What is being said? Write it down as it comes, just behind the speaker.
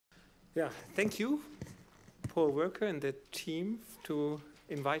Yeah, thank you, Paul Worker and the team, to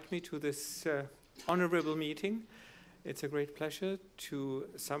invite me to this honorable meeting. It's a great pleasure to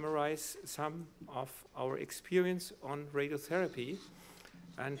summarize some of our experience on radiotherapy.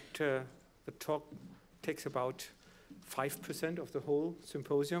 And the talk takes about 5% of the whole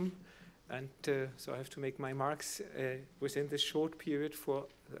symposium. And so I have to make my marks within this short period for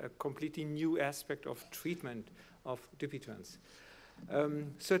a completely new aspect of treatment of Dupuytrens.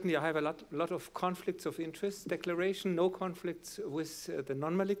 Certainly I have a lot of conflicts of interest declaration, no conflicts with the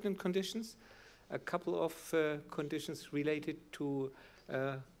non-malignant conditions, a couple of conditions related to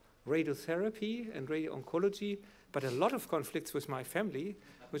radiotherapy and radio-oncology, but a lot of conflicts with my family,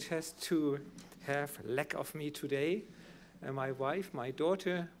 which has to have lack of me today, my wife, my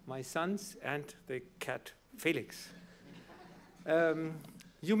daughter, my sons, and the cat Felix.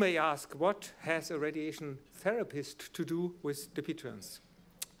 You may ask, what has a radiation therapist to do with Dupuytrens,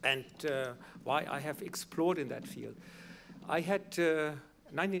 and why I have explored in that field. I had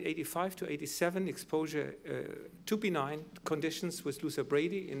 1985 to 87 exposure to benign conditions with Luther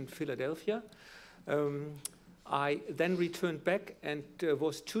Brady in Philadelphia. I then returned back and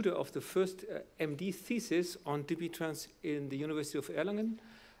was tutor of the first MD thesis on Dupuytrens in the University of Erlangen.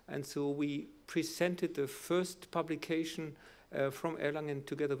 And so we presented the first publication from Erlangen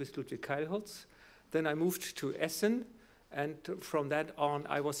together with Ludwig Keilholz. Then I moved to Essen, and from that on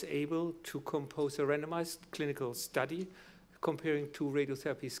I was able to compose a randomized clinical study comparing two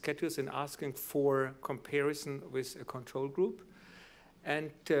radiotherapy schedules and asking for comparison with a control group.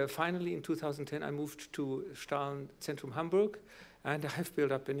 And finally, in 2010, I moved to Strahlenzentrum Hamburg, and I have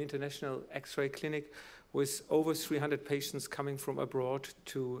built up an international X-ray clinic with over 300 patients coming from abroad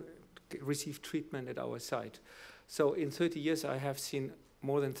to receive treatment at our site. So in 30 years, I have seen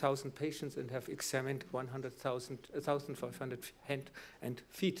more than 1,000 patients and have examined 1,500 hand and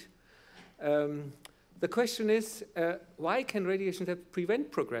feet. The question is, why can radiation therapy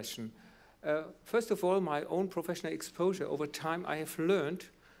prevent progression? First of all, my own professional exposure over time, I have learned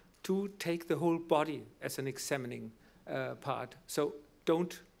to take the whole body as an examining part. So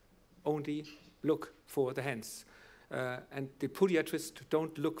don't only look for the hands. And the podiatrists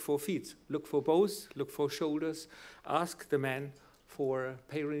don't look for feet. Look for both, look for shoulders, ask the man for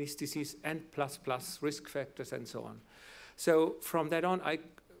Peyronie's disease and plus risk factors and so on. So from that on, I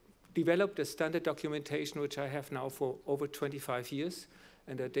developed a standard documentation which I have now for over 25 years,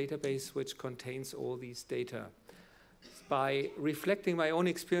 and a database which contains all these data. By reflecting my own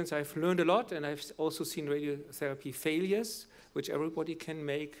experience, I've learned a lot, and I've also seen radiotherapy failures, which everybody can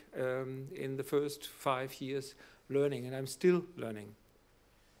make in the first 5 years learning, and I'm still learning.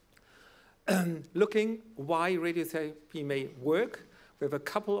 Looking why radiotherapy may work, we have a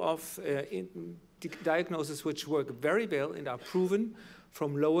couple of diagnoses which work very well and are proven,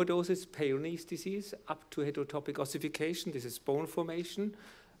 from lower doses, Peyronie's disease, up to heterotopic ossification, this is bone formation,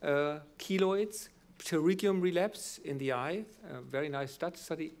 keloids, pterygium relapse in the eye, a very nice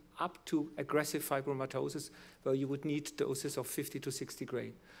study, up to aggressive fibromatosis, where you would need doses of 50 to 60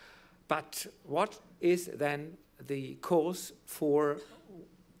 gray. But what is then the cause for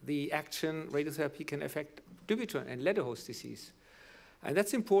the action radiotherapy can affect Dupuytren and Ledderhose disease? And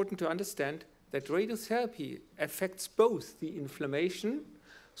that's important to understand, that radiotherapy affects both the inflammation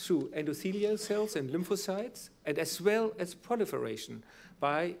through endothelial cells and lymphocytes, and as well as proliferation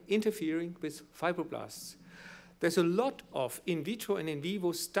by interfering with fibroblasts. There's a lot of in vitro and in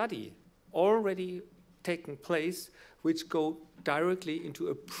vivo study already taking place which go directly into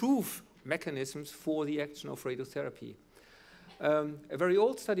approved mechanisms for the action of radiotherapy. A very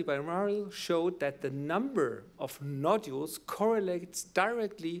old study by Mariel showed that the number of nodules correlates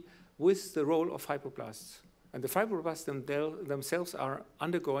directly with the role of fibroblasts. And the fibroblasts themselves are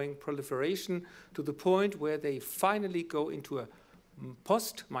undergoing proliferation to the point where they finally go into a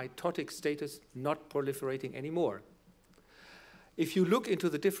post-mitotic status, not proliferating anymore. If you look into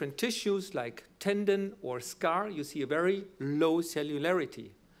the different tissues like tendon or scar, you see a very low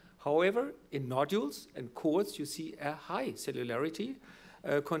cellularity. However, in nodules and cords, you see a high cellularity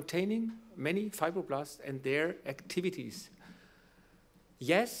containing many fibroblasts and their activities.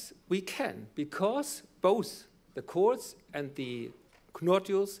 Yes, we can, because both the cords and the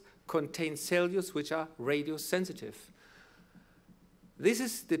nodules contain cells which are radiosensitive. This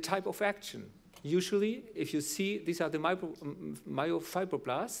is the type of action. Usually, if you see, these are the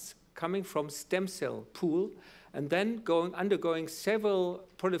myofibroblasts coming from stem cell pool, and then undergoing several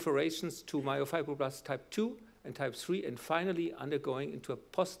proliferations to myofibroblasts type 2 and type 3, and finally undergoing into a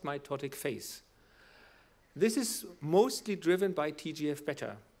post-mitotic phase. This is mostly driven by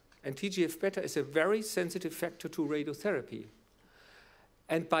TGF-beta, and TGF-beta is a very sensitive factor to radiotherapy.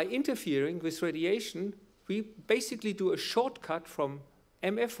 And by interfering with radiation, we basically do a shortcut from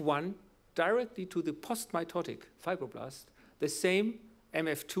MF1 directly to the postmitotic fibroblast, the same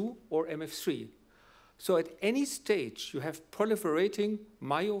MF2 or MF3. So at any stage you have proliferating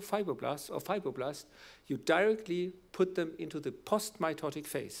myofibroblasts or fibroblasts, you directly put them into the postmitotic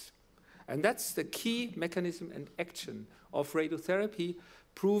phase. And that's the key mechanism and action of radiotherapy,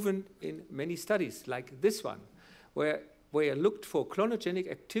 proven in many studies, like this one, where I looked for clonogenic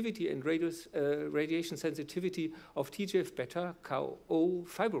activity and radiation sensitivity of TGF-beta Ko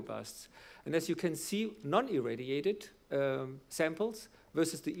fibroblasts. And as you can see, non-irradiated samples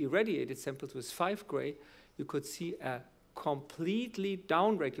versus the irradiated samples with 5 gray, you could see a completely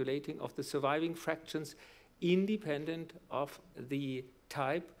downregulating of the surviving fractions independent of the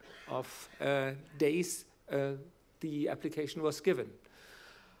type of days the application was given.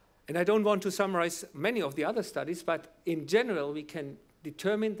 And I don't want to summarize many of the other studies, but in general, we can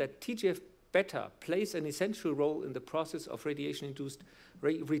determine that TGF-beta plays an essential role in the process of radiation-induced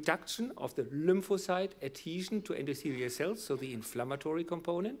reduction of the lymphocyte adhesion to endothelial cells, so the inflammatory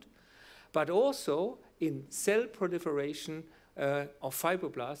component, but also in cell proliferation of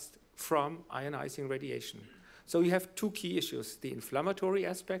fibroblasts from ionizing radiation. So we have two key issues, the inflammatory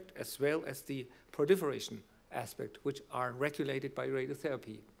aspect as well as the proliferation aspect, which are regulated by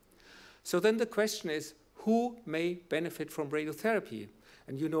radiotherapy. So then the question is, who may benefit from radiotherapy?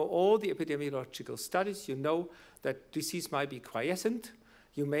 And you know all the epidemiological studies. You know that disease might be quiescent.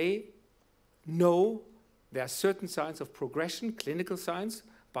 You may know there are certain signs of progression, clinical signs,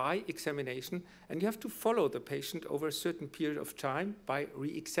 by examination, and you have to follow the patient over a certain period of time by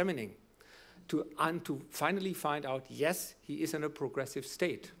re-examining to finally find out, yes, he is in a progressive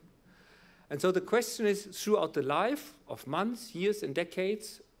state. And so the question is, throughout the life of months, years, and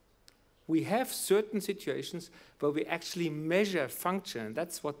decades, we have certain situations where we actually measure function.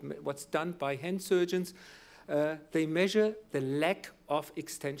 That's what's done by hand surgeons. They measure the lack of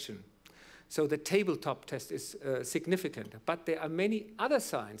extension. So the tabletop test is significant. But there are many other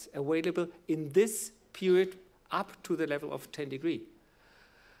signs available in this period up to the level of 10 degrees.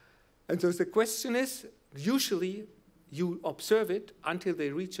 And so the question is, usually you observe it until they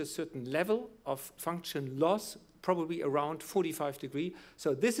reach a certain level of function loss, probably around 45 degrees.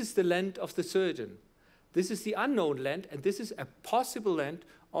 So this is the length of the surgeon. This is the unknown length, and this is a possible length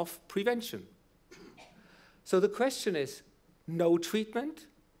of prevention. So the question is, no treatment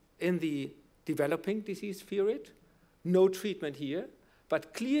in the developing disease period, no treatment here,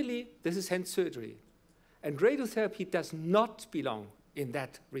 but clearly this is hand surgery. And radiotherapy does not belong in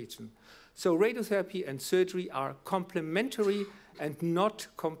that region. So radiotherapy and surgery are complementary and not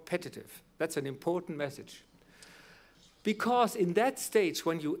competitive. That's an important message. Because in that stage,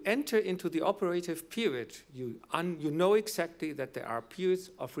 when you enter into the operative period, you know exactly that there are periods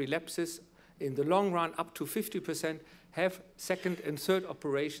of relapses in the long run, up to 50% have second and third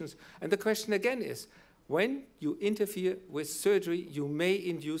operations. And the question again is, when you interfere with surgery, you may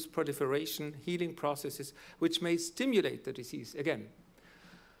induce proliferation, healing processes, which may stimulate the disease again.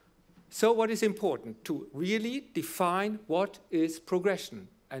 So what is important? To really define what is progression.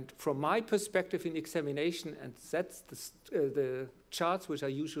 And from my perspective in examination, and that's the charts which I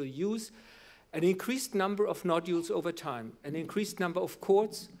usually use, an increased number of nodules over time, an increased number of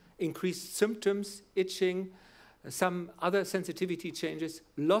cords, increased symptoms, itching, some other sensitivity changes,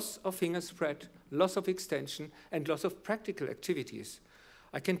 loss of finger spread, loss of extension, and loss of practical activities.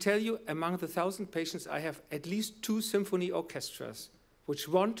 I can tell you, among the 1,000 patients, I have at least 2 symphony orchestras which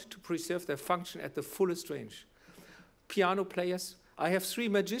want to preserve their function at the fullest range. Piano players, I have 3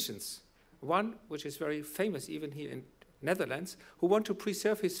 magicians, one which is very famous even here in Netherlands, who want to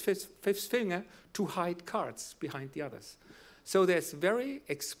preserve his fifth finger to hide cards behind the others. So there's very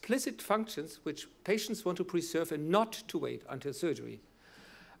explicit functions which patients want to preserve and not to wait until surgery.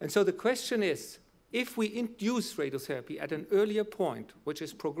 And so the question is, if we induce radiotherapy at an earlier point, which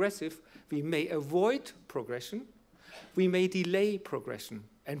is progressive, we may avoid progression, we may delay progression,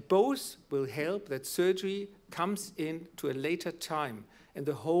 and both will help that surgery comes in to a later time in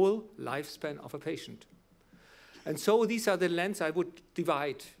the whole lifespan of a patient. And so these are the lengths I would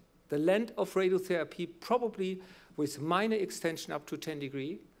divide. The length of radiotherapy probably with minor extension up to 10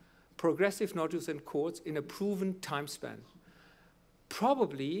 degrees, progressive nodules and cords in a proven time span.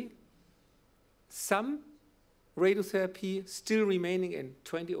 Probably some radiotherapy still remaining in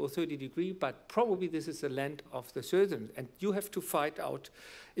 20 or 30 degrees, but probably this is the length of the surgeon. And you have to find out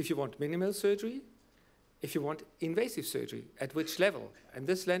if you want minimal surgery, if you want invasive surgery, at which level. And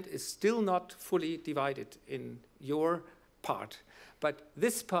this length is still not fully divided in your part. But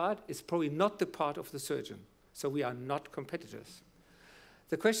this part is probably not the part of the surgeon. So we are not competitors.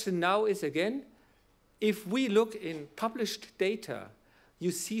 The question now is again, if we look in published data, you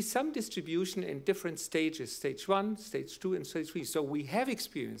see some distribution in different stages, stage 1, stage 2, and stage 3. So we have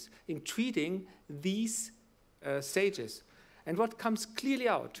experience in treating these stages. And what comes clearly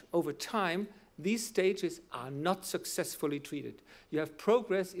out over time, these stages are not successfully treated. You have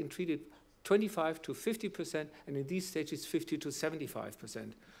progress in treated 25 to 50%, and in these stages 50 to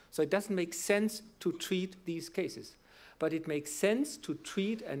 75%. So it doesn't make sense to treat these cases. But it makes sense to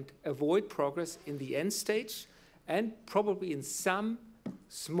treat and avoid progress in the end stage and probably in some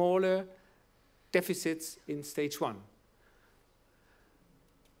smaller deficits in stage 1.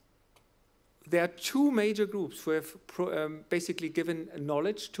 There are two major groups who have basically given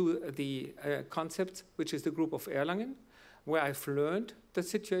knowledge to the concepts, which is the group of Erlangen, where I've learned the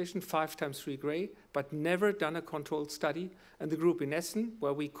situation 5 times 3 gray, but never done a controlled study, and the group in Essen,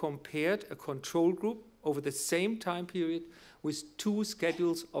 where we compared a control group over the same time period with 2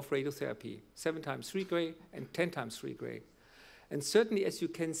 schedules of radiotherapy, 7 times 3 gray and 10 times 3 gray. And certainly, as you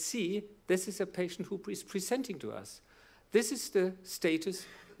can see, this is a patient who is presenting to us. This is the status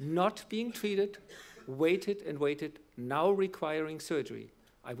not being treated, waited and waited, now requiring surgery.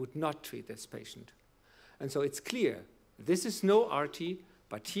 I would not treat this patient. And so it's clear, this is no RT,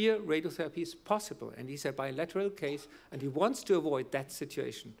 but here radiotherapy is possible. And he's a bilateral case, and he wants to avoid that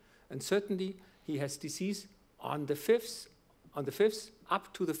situation. And certainly, he has disease on the fifths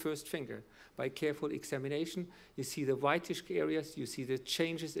up to the first finger. By careful examination, you see the whitish areas, you see the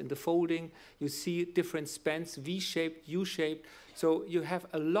changes in the folding, you see different spans, V-shaped, U-shaped. So you have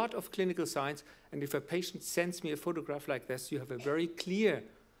a lot of clinical signs, and if a patient sends me a photograph like this, you have a very clear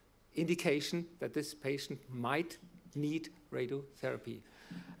indication that this patient might need radiotherapy.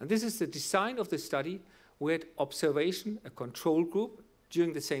 And this is the design of the study. We had observation, a control group.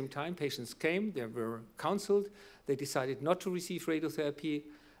 During the same time, patients came, they were counseled, they decided not to receive radiotherapy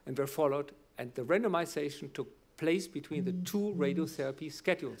and were followed, and the randomization took place between the 2 radiotherapy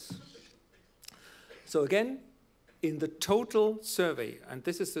schedules. So again, in the total survey, and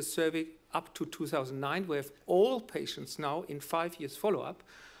this is the survey up to 2009, we have all patients now in 5 years follow-up,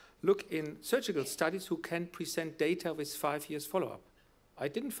 look in surgical studies who can present data with 5 years follow-up. I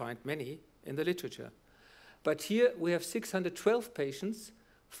didn't find many in the literature. But here we have 612 patients,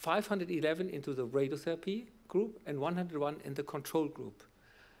 511 into the radiotherapy group and 101 in the control group.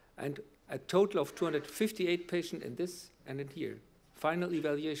 And a total of 258 patients in this and in here. Final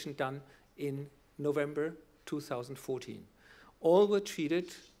evaluation done in November 2014. All were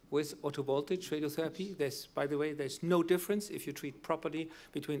treated with autovoltage radiotherapy. By the way, there's no difference if you treat properly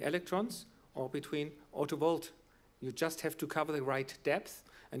between electrons or between autovolt. You just have to cover the right depth,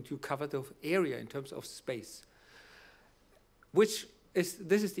 and you cover the area in terms of space. This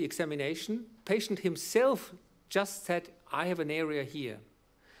is the examination. Patient himself just said, I have an area here.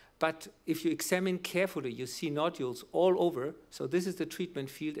 But if you examine carefully, you see nodules all over. So this is the treatment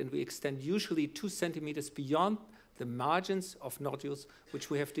field, and we extend usually 2 centimeters beyond the margins of nodules which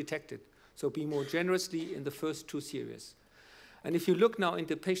we have detected. So be more generously in the first 2 series. And if you look now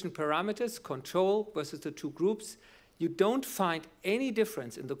into patient parameters, control versus the 2 groups, you don't find any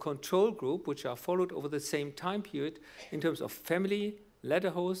difference in the control group, which are followed over the same time period, in terms of family,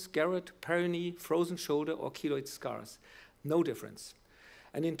 Ledderhose, Garrett, Perrine, frozen shoulder, or keloid scars. No difference.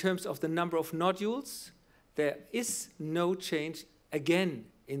 And in terms of the number of nodules, there is no change, again,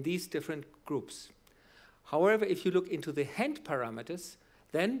 in these different groups. However, if you look into the hand parameters,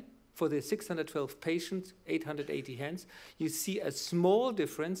 then for the 612 patients, 880 hands, you see a small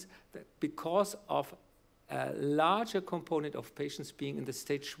difference because of a larger component of patients being in the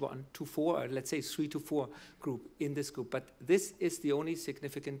stage 1 to 4, or let's say 3 to 4 group in this group. But this is the only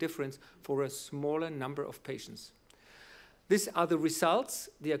significant difference for a smaller number of patients. These are the results.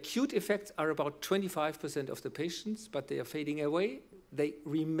 The acute effects are about 25% of the patients, but they are fading away. They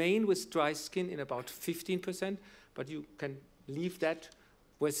remain with dry skin in about 15%, but you can leave that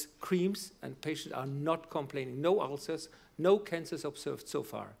with creams, and patients are not complaining. No ulcers, no cancers observed so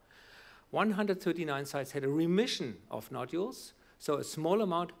far. 139 sites had a remission of nodules, so a small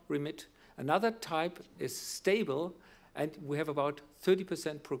amount remit. Another type is stable, and we have about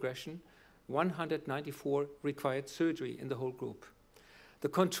 30% progression. 194 required surgery in the whole group. The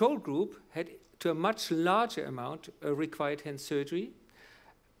control group had to a much larger amount required hand surgery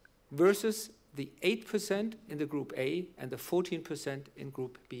versus the 8% in the group A and the 14% in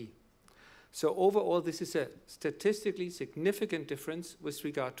group B. So overall, this is a statistically significant difference with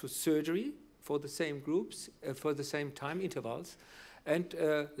regard to surgery for the same groups, for the same time intervals, and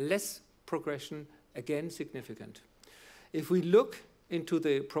less progression, again, significant. If we look into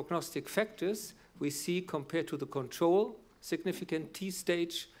the prognostic factors, we see compared to the control, significant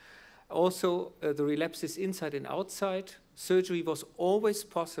T-stage. Also, the relapses inside and outside. Surgery was always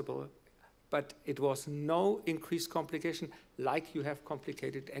possible, but it was no increased complication like you have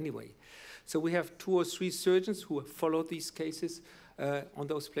complicated anyway. So we have 2 or 3 surgeons who have followed these cases on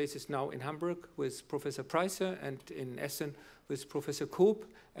those places now in Hamburg with Professor Preiser and in Essen with Professor Koop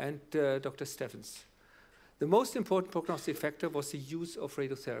and Dr. Steffens. The most important prognostic factor was the use of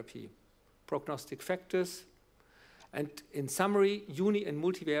radiotherapy. Prognostic factors, and in summary, uni and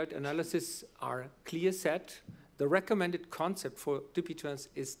multivariate analysis are clear set. The recommended concept for Dupuytren's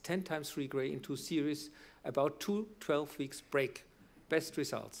is 10 times 3 gray in 2 series, about 2 12 weeks break. Best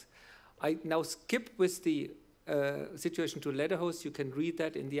results. I now skip with the situation to Ledderhose. You can read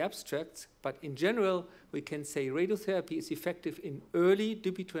that in the abstracts, but in general, we can say radiotherapy is effective in early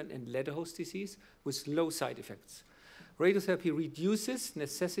Dupuytren and Ledderhose disease with low side effects. Radiotherapy reduces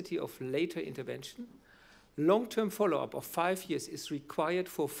necessity of later intervention. Long-term follow-up of 5 years is required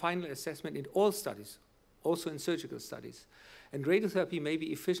for final assessment in all studies, also in surgical studies. And radiotherapy may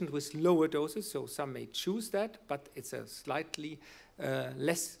be efficient with lower doses, so some may choose that, but it's a slightly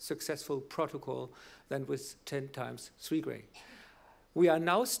less successful protocol than with 10 times 3 gray. We are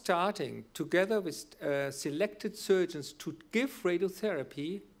now starting, together with selected surgeons, to give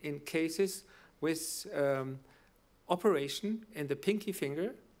radiotherapy in cases with operation in the pinky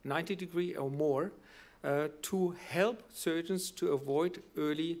finger, 90-degree or more, to help surgeons to avoid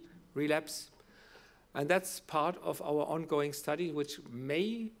early relapse. And that's part of our ongoing study, which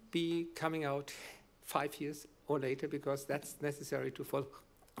may be coming out 5 years or later, because that's necessary to follow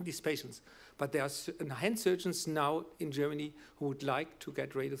these patients. But there are hand surgeons now in Germany who would like to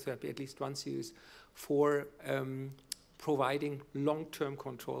get radiotherapy, at least 1 series, for providing long-term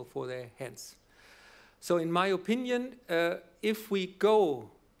control for their hands. So in my opinion, if we go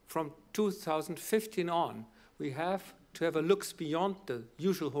from 2015 on, we have to have a look beyond the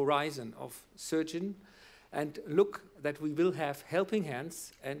usual horizon of surgeon and look that we will have helping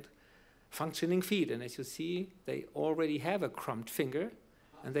hands and functioning feet. And as you see, they already have a crumbed finger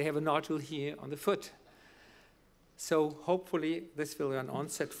and they have a nodule here on the foot. So hopefully this will be an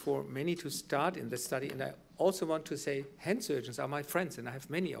onset for many to start in the study. And I also want to say hand surgeons are my friends, and I have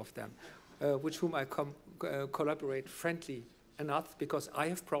many of them, with whom I collaborate friendly enough, because I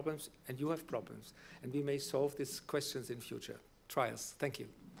have problems and you have problems, and we may solve these questions in future trials. Thank you.